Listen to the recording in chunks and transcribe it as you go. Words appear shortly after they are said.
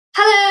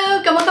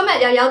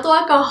日又有多一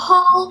個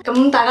haul，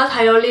 咁大家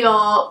睇到呢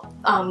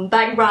個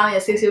background 有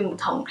少少唔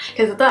同，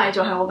其實都係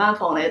仲係我間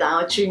房嚟，但係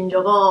我轉咗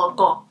嗰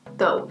個角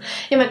度，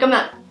因為今日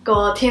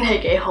個天氣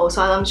幾好，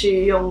所以諗住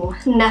用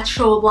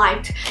natural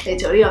light 嚟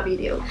做呢個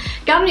video。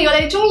咁如果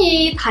你中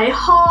意睇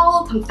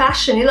haul 同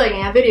fashion 呢類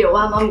型嘅 video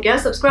啊，我唔記得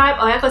subscribe，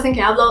 我一個星期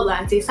upload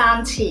 2至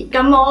3次。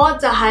咁我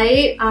就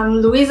喺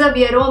Luisa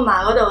Via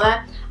Roma 嗰度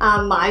咧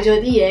買咗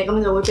啲嘢，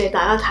咁就會俾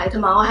大家睇。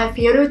同埋我喺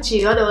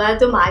Fiorucci 嗰度咧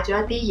都買咗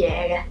一啲嘢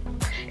嘅。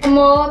咁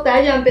我第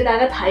一樣俾大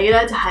家睇嘅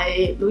咧就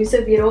係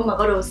Luisa Via Roma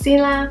嗰度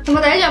先啦。咁我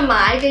第一樣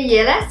買嘅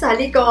嘢咧就係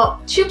呢個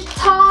tube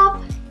top。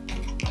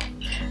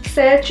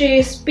寫住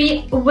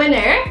Speed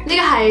Winner， 呢個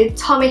係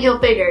Tommy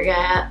Hilfiger 嘅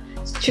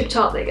tube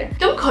top 嚟嘅。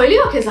咁佢呢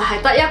個其實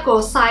係得一個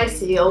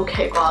size 嘅，好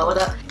奇怪我覺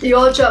得。如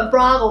果我着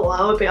bra 嘅話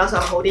會比較上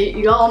好啲，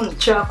如果我唔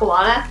着嘅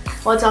話咧，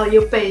我就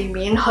要避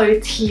免去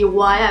跳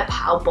啊，因為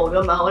跑步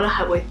咁樣，我覺得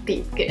係會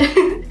跌嘅。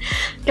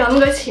咁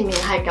佢前面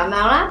係咁樣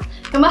啦，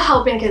咁喺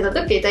後邊其實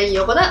都幾得意，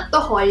我覺得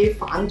都可以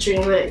反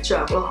轉佢嚟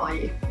着咯，可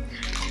以。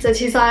就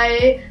似晒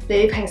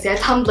你平時喺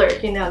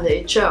Tumblr 見到人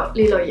哋着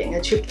呢類型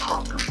嘅 tube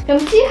top。咁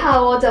之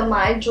後我就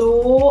買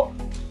咗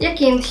一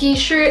件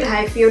T-shirt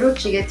係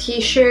Fiorucci 嘅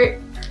T-shirt，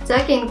 就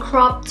一件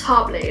crop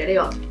top 嚟嘅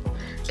呢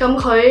個。咁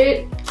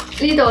佢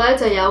呢度咧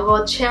就有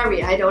個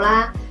cherry 喺度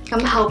啦，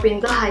咁後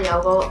邊都係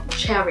有個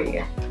cherry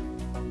嘅。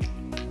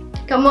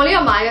咁我呢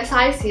個買嘅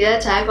size 咧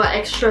就係一個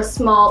extra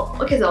small，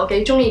 其實我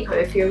幾中意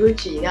佢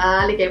Fiorucci 而家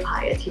呢幾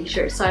排嘅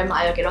T-shirt， 所以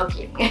買咗幾多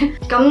件嘅。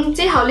咁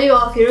之後呢個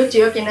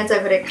Fiorucci 嗰件咧就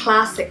係佢哋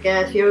classic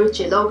嘅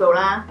Fiorucci logo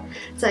啦，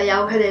就係有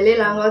佢哋呢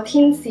兩個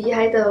天使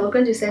喺度，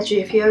跟住寫住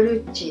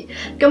Fiorucci。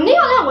咁呢個咧，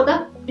我覺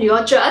得如果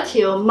着一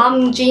條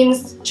mom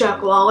jeans 着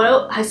嘅話，我覺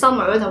得喺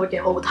summer 嗰陣會幾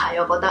好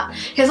睇。我覺得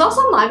其實我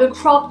想買佢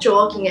crop 咗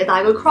嗰件嘅，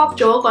但係佢 crop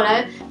咗嗰個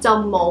咧就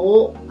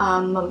冇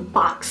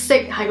白色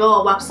喺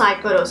嗰個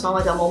website 嗰度，所以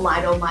我就冇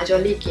買到，買咗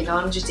呢件，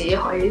我諗住自己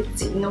可以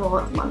剪都冇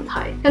乜問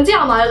題。咁之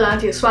後我買咗兩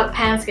條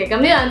sweatpants 嘅，咁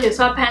呢兩條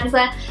sweatpants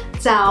咧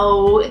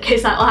就其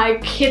實我喺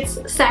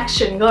kids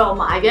section 嗰度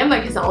買嘅，因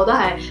為其實我都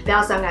係比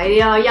較上矮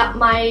啲咯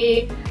，1.55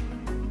 米。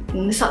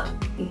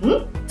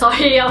所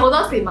以有好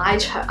多時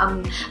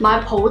買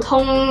普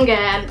通嘅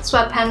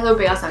sweatpants 都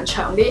比較上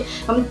長啲，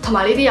咁同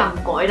埋呢啲又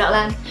唔改得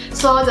咧，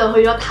所以我就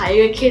去咗睇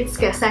嘅 kids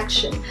嘅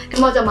section，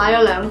 咁我就買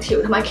咗兩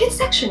條，同埋 kids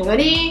section 嗰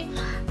啲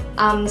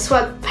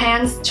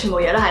sweatpants 全部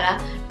嘢都係咧，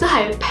都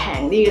係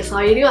平啲嘅，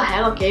所以呢個係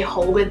一個幾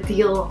好嘅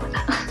deal 我覺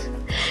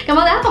得。咁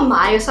我第一個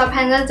買嘅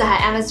sweatpants 咧就係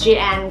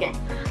Msgn 嘅。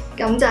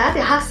咁就係一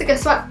條黑色嘅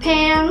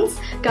sweatpants，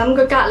 咁佢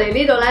隔離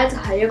呢度咧就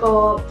係一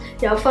個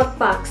有忽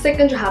白色，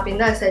跟住下邊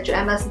都係寫住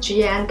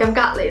Msgn， 咁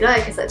隔離都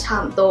係其實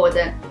差唔多嘅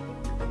啫，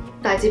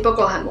但係只不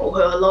過係冇佢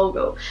個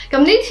logo。咁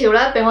呢條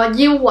咧俾我腰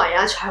圍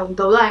啊長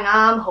度都係啱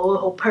啱好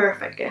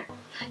perfect 嘅，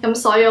咁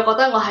所以我覺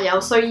得我係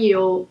有需要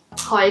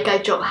可以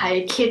繼續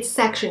喺 kids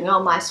section 嗰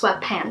度買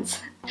sweatpants，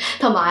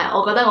 同埋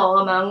我覺得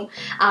我咁樣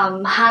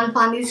慳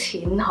翻啲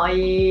錢可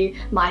以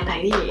買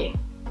第啲嘢。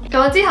咁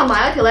我之後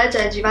買咗條咧就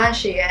係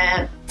Givenchy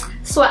嘅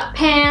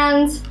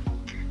sweatpants，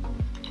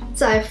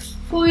 就係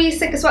灰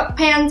色嘅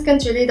sweatpants， 跟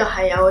住呢度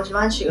係有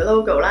Givenchy 嘅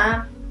logo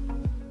啦。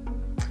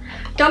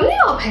咁呢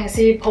個平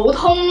時普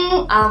通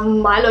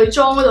買女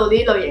裝嗰度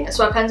呢類型嘅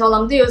sweatpants， 我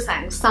諗都要成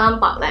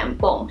300零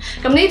磅，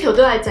咁呢條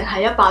都係淨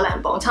係100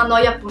零磅，差唔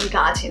多一半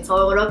價錢，所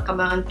以我覺得咁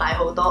樣抵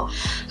好多。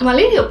同埋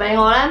呢條俾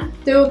我咧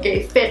都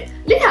幾 fit，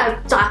 呢條係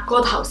窄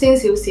過頭先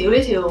少少，呢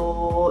條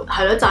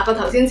係咯窄過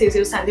頭先少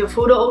少，成條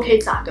褲都 OK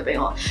窄嘅俾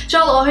我。着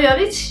落去有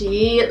啲似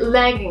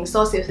leggings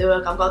多少少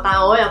嘅感覺，但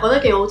係我又覺得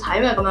幾好睇，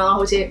因為咁樣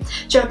好似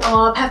着到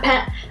我 pat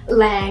pat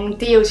靚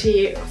啲，好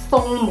似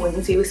豐滿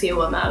少少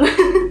咁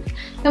樣。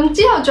咁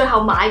之後最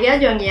後買嘅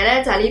一樣嘢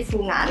咧就係呢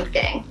副眼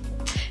鏡。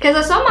其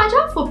實想買咗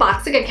一副白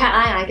色嘅 cat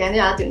eye 眼鏡都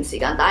有一段時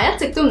間，但係一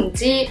直都唔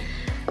知，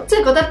即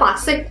係覺得白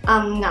色眼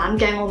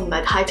鏡我唔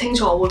係太清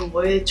楚會唔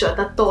會着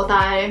得多，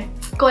但係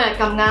嗰日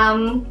咁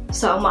啱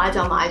想買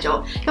就買咗。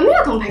咁呢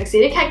個同平時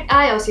啲 cat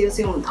eye 有少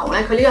少唔同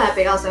咧，佢呢個係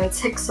比較想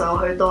戚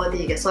上去多啲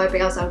嘅，所以比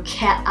較想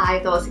cat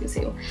eye 多少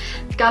少。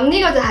咁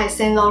呢個就係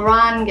Saint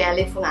Laurent 嘅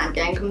呢副眼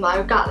鏡，咁買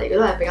咗隔離嘅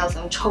都係比較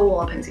想粗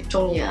我平時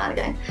中意嘅眼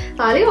鏡。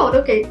但係呢個我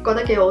都覺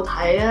得幾好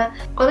睇啊！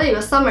覺得如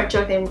果 summer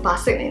着件白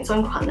色連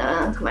身裙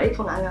啊，同埋呢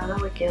副眼鏡都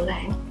會幾靚。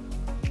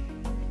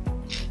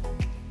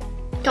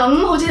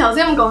咁好似頭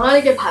先咁講啦，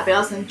呢幾排比較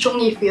想中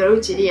意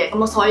Fiorucci 啲嘢，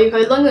咁所以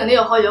佢 London 呢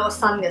度開咗一個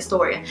新嘅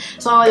store 嘅，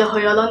所以我就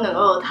去咗 London 嗰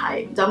度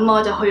睇，咁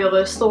我就去咗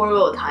佢 store 嗰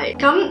度睇。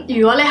咁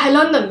如果你喺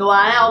London 嘅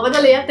話咧，我覺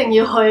得你一定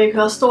要去佢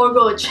個 store 嗰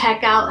度 check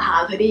out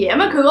下佢啲嘢，因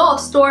為佢嗰個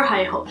store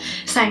係好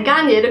成間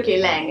嘢都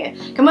幾靚嘅。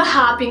咁喺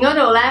下邊嗰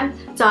度咧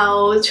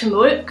就全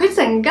部佢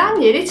成間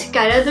嘢啲設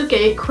計咧都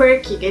幾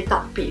quirky 幾特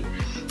別。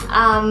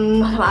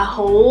同埋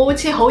好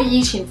似好以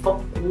前復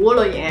嗰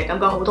類型嘅感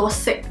覺，好多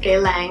色幾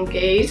靚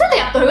幾，即係你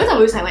入到去嗰陣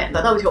會成個人覺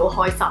得好似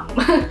好開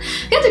心。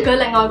跟住佢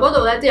另外嗰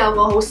度咧都有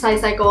個好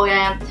細個嘅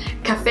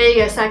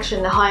cafe 嘅 section，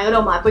 你可以喺嗰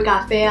度買杯咖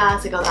啡啊，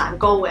食個蛋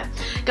糕嘅。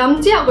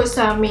咁之後佢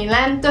上面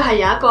咧都係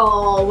有一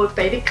個會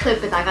俾啲 clip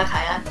俾大家睇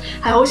咧，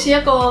係好似一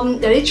個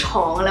有啲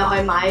床，你可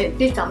以買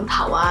啲枕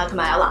頭啊，同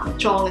埋有男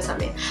裝嘅上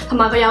面，同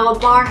埋佢有個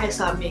bar 喺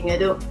上面嘅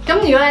都。咁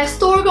如果你喺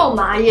store 嗰度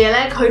買嘢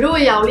咧，佢都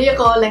會有呢一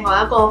個另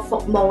外一個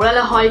服務咧，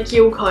你可以叫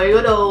佢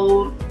嗰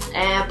度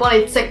幫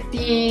你織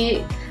啲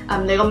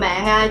你個名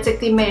啊，織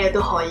啲咩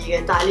都可以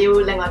嘅，但係你要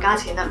另外加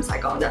錢啦，唔使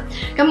講啫。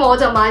咁我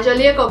就買咗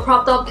呢一個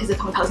crop top， 其實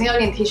同頭先嗰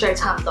件 T-shirt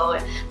差唔多嘅，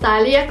但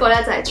係呢一個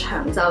咧就係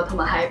長袖同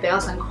埋係比較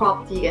想 crop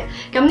啲嘅。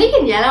咁呢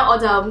件嘢咧我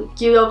就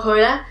叫咗佢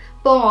咧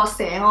幫我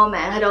寫我個名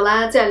喺度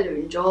啦，即係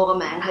聯咗我個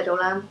名喺度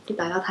啦。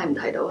大家睇唔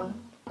睇到啊？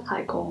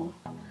太光。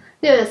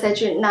呢度就寫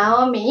住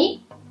Naomi。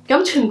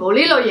咁全部呢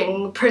類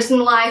型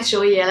personalize 咗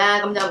嘅嘢咧，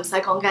咁就唔使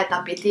講嘅特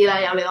別啲啦，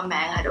有你個名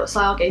喺度，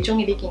所以我幾中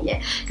意呢件嘢。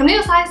咁呢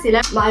個 size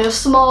咧買咗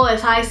small 嘅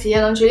size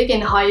啊，諗住呢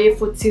件可以闊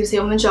少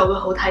少咁樣做會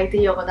好睇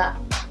啲，我覺得。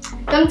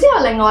咁之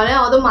後另外咧，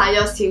我都買咗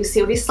少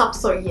少啲濕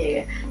碎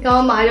嘢嘅。咁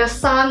我買咗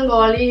3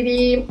個呢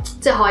啲，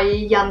即係可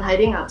以印喺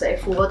啲牛仔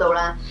褲嗰度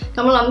啦。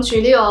咁我諗住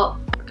呢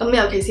個，咁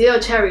尤其是呢個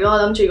cherry 嗰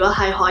個，諗住如果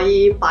係可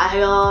以擺喺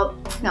個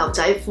牛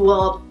仔褲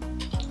個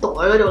袋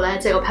嗰度咧，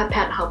即係個 pat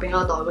pat 後邊嗰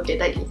個袋會幾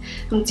得意。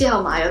咁之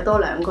後買咗多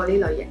2個呢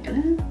類型嘅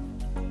咧。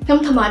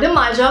咁同埋都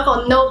買咗一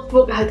個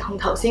notebook 係同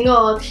頭先嗰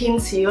個天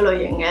使嗰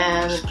類型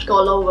嘅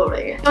個 logo 嚟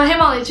嘅。咁希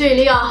望你中意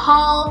呢個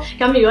haul。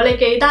咁如果你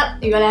記得，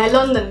如果你喺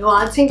London 嘅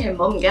話，千祈唔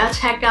好唔記得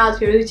check out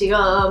Fiorucci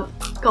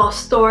個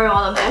store， 我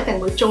諗你一定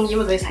會中意，因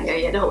為佢成日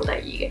嘢都好得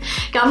意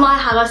嘅。咁我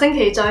下個星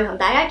期再同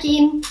大家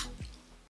見。